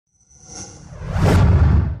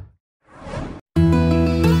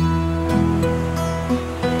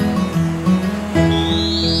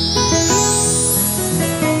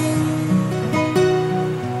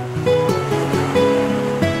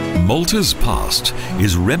Malta's past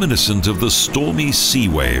is reminiscent of the stormy sea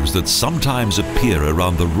waves that sometimes appear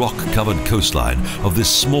around the rock-covered coastline of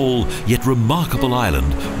this small yet remarkable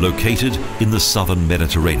island located in the southern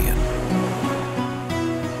Mediterranean.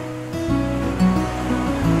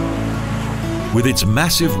 With its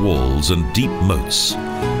massive walls and deep moats,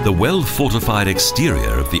 the well-fortified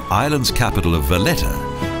exterior of the island's capital of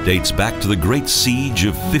Valletta dates back to the Great Siege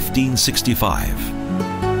of 1565.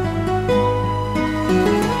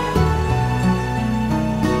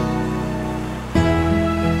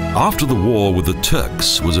 After the war with the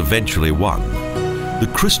Turks was eventually won,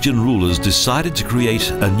 the Christian rulers decided to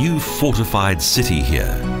create a new fortified city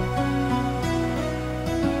here.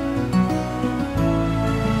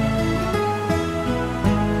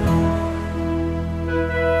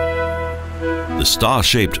 The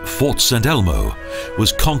star-shaped Fort St. Elmo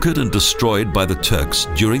was conquered and destroyed by the Turks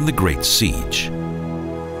during the Great Siege.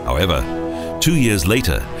 However, 2 years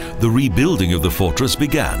later, the rebuilding of the fortress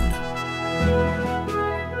began.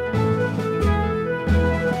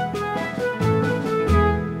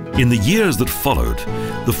 In the years that followed,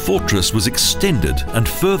 the fortress was extended and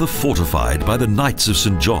further fortified by the Knights of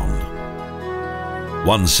St. John.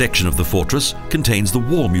 One section of the fortress contains the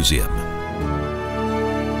War Museum.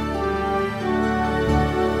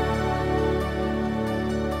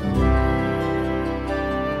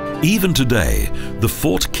 Even today, the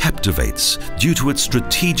fort captivates due to its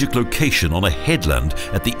strategic location on a headland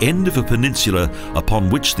at the end of a peninsula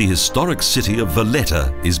upon which the historic city of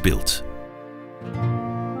Valletta is built.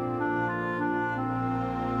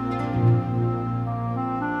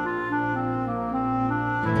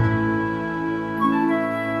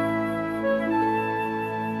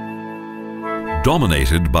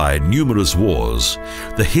 Dominated by numerous wars,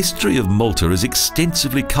 the history of Malta is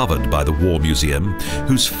extensively covered by the War Museum,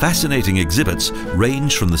 whose fascinating exhibits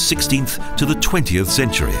range from the 16th to the 20th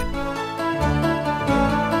century.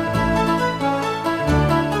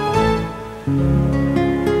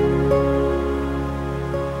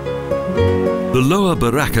 The Lower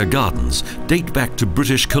Barracca Gardens date back to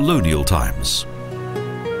British colonial times.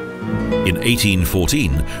 In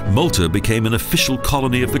 1814, Malta became an official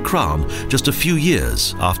colony of the Crown just a few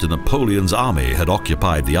years after Napoleon's army had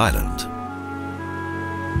occupied the island.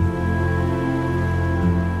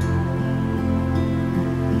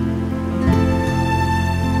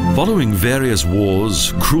 Following various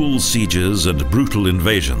wars, cruel sieges and brutal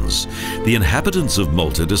invasions, the inhabitants of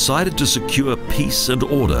Malta decided to secure peace and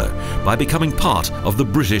order by becoming part of the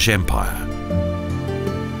British Empire.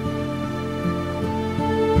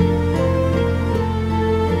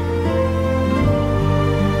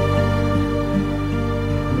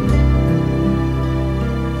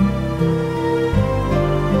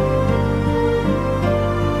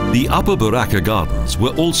 The Upper Barracca Gardens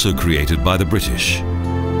were also created by the British.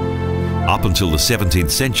 Up until the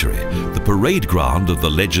 17th century, the parade ground of the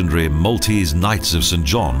legendary Maltese Knights of St.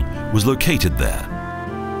 John was located there.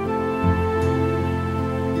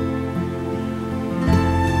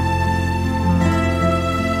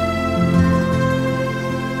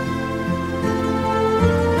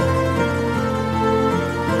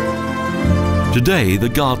 Today, the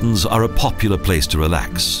gardens are a popular place to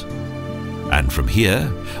relax. And from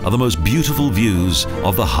here are the most beautiful views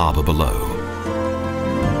of the harbour below.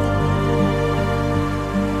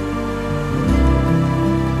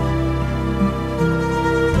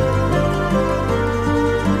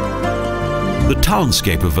 The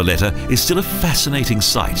townscape of Valletta is still a fascinating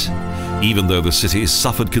sight, even though the city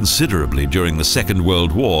suffered considerably during the Second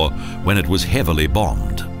World War when it was heavily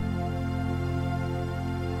bombed.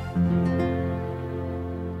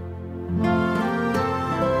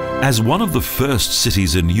 As one of the first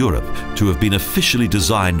cities in Europe to have been officially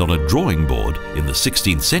designed on a drawing board in the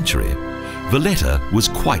 16th century, Valletta was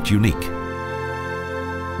quite unique.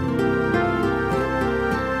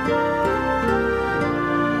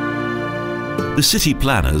 The city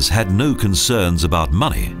planners had no concerns about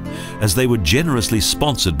money, as they were generously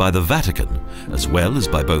sponsored by the Vatican, as well as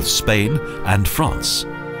by both Spain and France.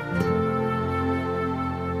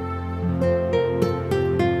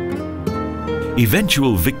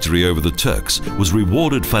 Eventual victory over the Turks was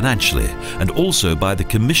rewarded financially and also by the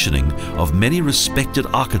commissioning of many respected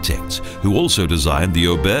architects who also designed the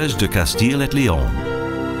Auberge de Castille et Leon.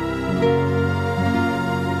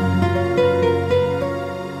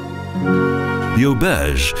 The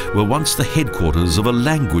Auberge were once the headquarters of a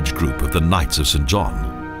language group of the Knights of St. John.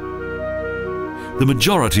 The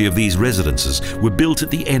majority of these residences were built at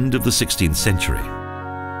the end of the 16th century.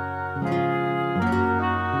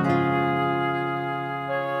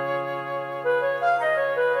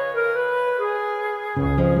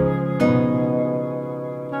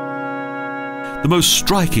 The most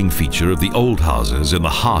striking feature of the old houses in the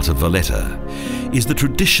heart of Valletta is the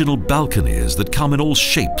traditional balconies that come in all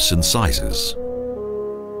shapes and sizes.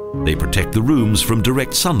 They protect the rooms from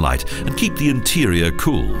direct sunlight and keep the interior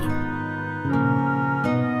cool.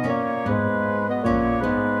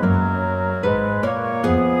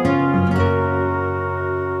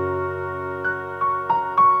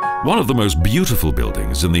 One of the most beautiful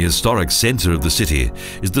buildings in the historic center of the city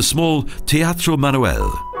is the small Teatro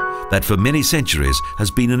Manoel, that for many centuries has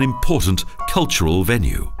been an important cultural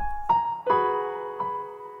venue.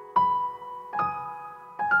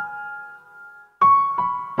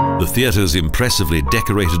 The theatre's impressively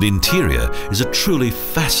decorated interior is a truly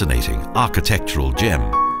fascinating architectural gem.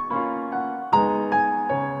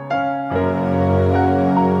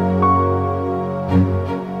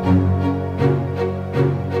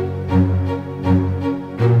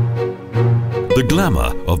 The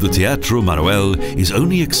glamour of the Teatro Manoel is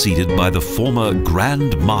only exceeded by the former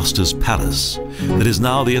Grand Master's Palace, that is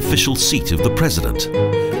now the official seat of the President,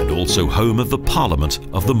 and also home of the Parliament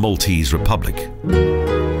of the Maltese Republic.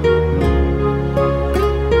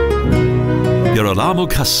 Gerolamo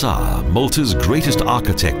Cassar, Malta's greatest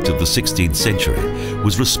architect of the 16th century,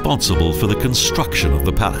 was responsible for the construction of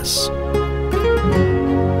the palace.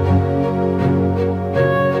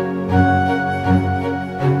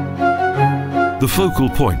 The focal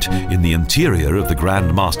point in the interior of the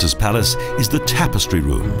Grand Master's Palace is the tapestry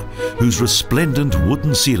room, whose resplendent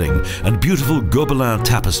wooden ceiling and beautiful Gobelin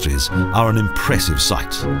tapestries are an impressive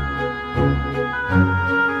sight.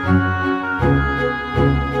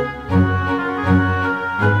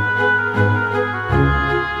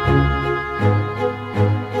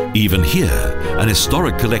 Even here, an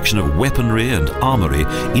historic collection of weaponry and armory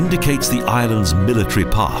indicates the island's military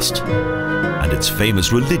past, and its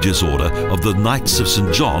famous religious order of the Knights of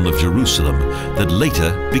St. John of Jerusalem that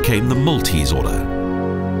later became the Maltese Order.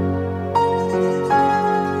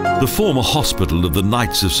 The former hospital of the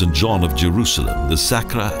Knights of St. John of Jerusalem, the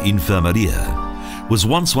Sacra Infermeria, was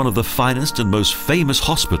once one of the finest and most famous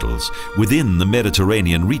hospitals within the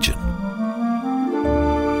Mediterranean region.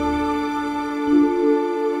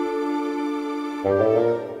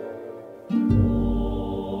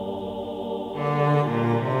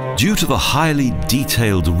 Due to the highly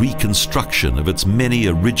detailed reconstruction of its many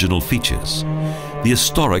original features, the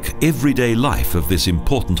historic everyday life of this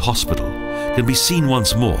important hospital can be seen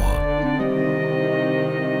once more.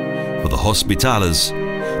 For the Hospitalers,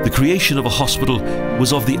 the creation of a hospital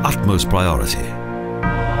was of the utmost priority.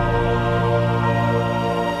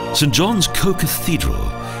 St. John's Co-Cathedral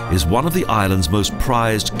is one of the island's most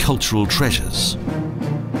prized cultural treasures.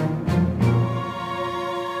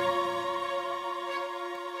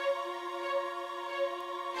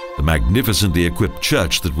 The magnificently equipped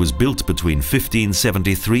church that was built between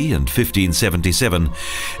 1573 and 1577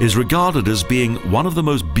 is regarded as being one of the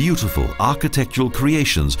most beautiful architectural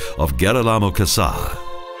creations of Gerolamo Cassar.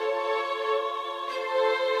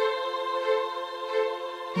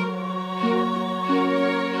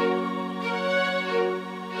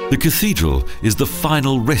 The cathedral is the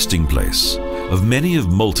final resting place of many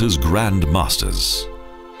of Malta's Grand Masters.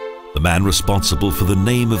 The man responsible for the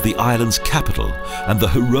name of the island's capital and the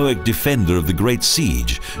heroic defender of the Great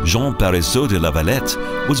Siege, Jean Parisot de la Vallette,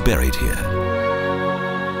 was buried here.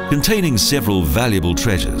 Containing several valuable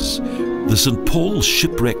treasures, the St. Paul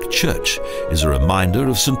Shipwreck Church is a reminder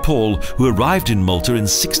of St. Paul, who arrived in Malta in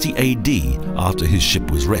 60 AD after his ship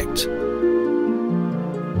was wrecked.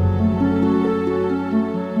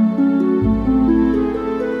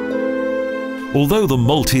 Although the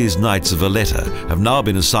Maltese Knights of Valletta have now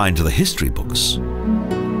been assigned to the history books,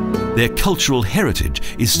 their cultural heritage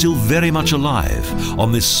is still very much alive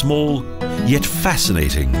on this small yet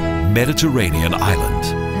fascinating Mediterranean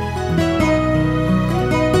island.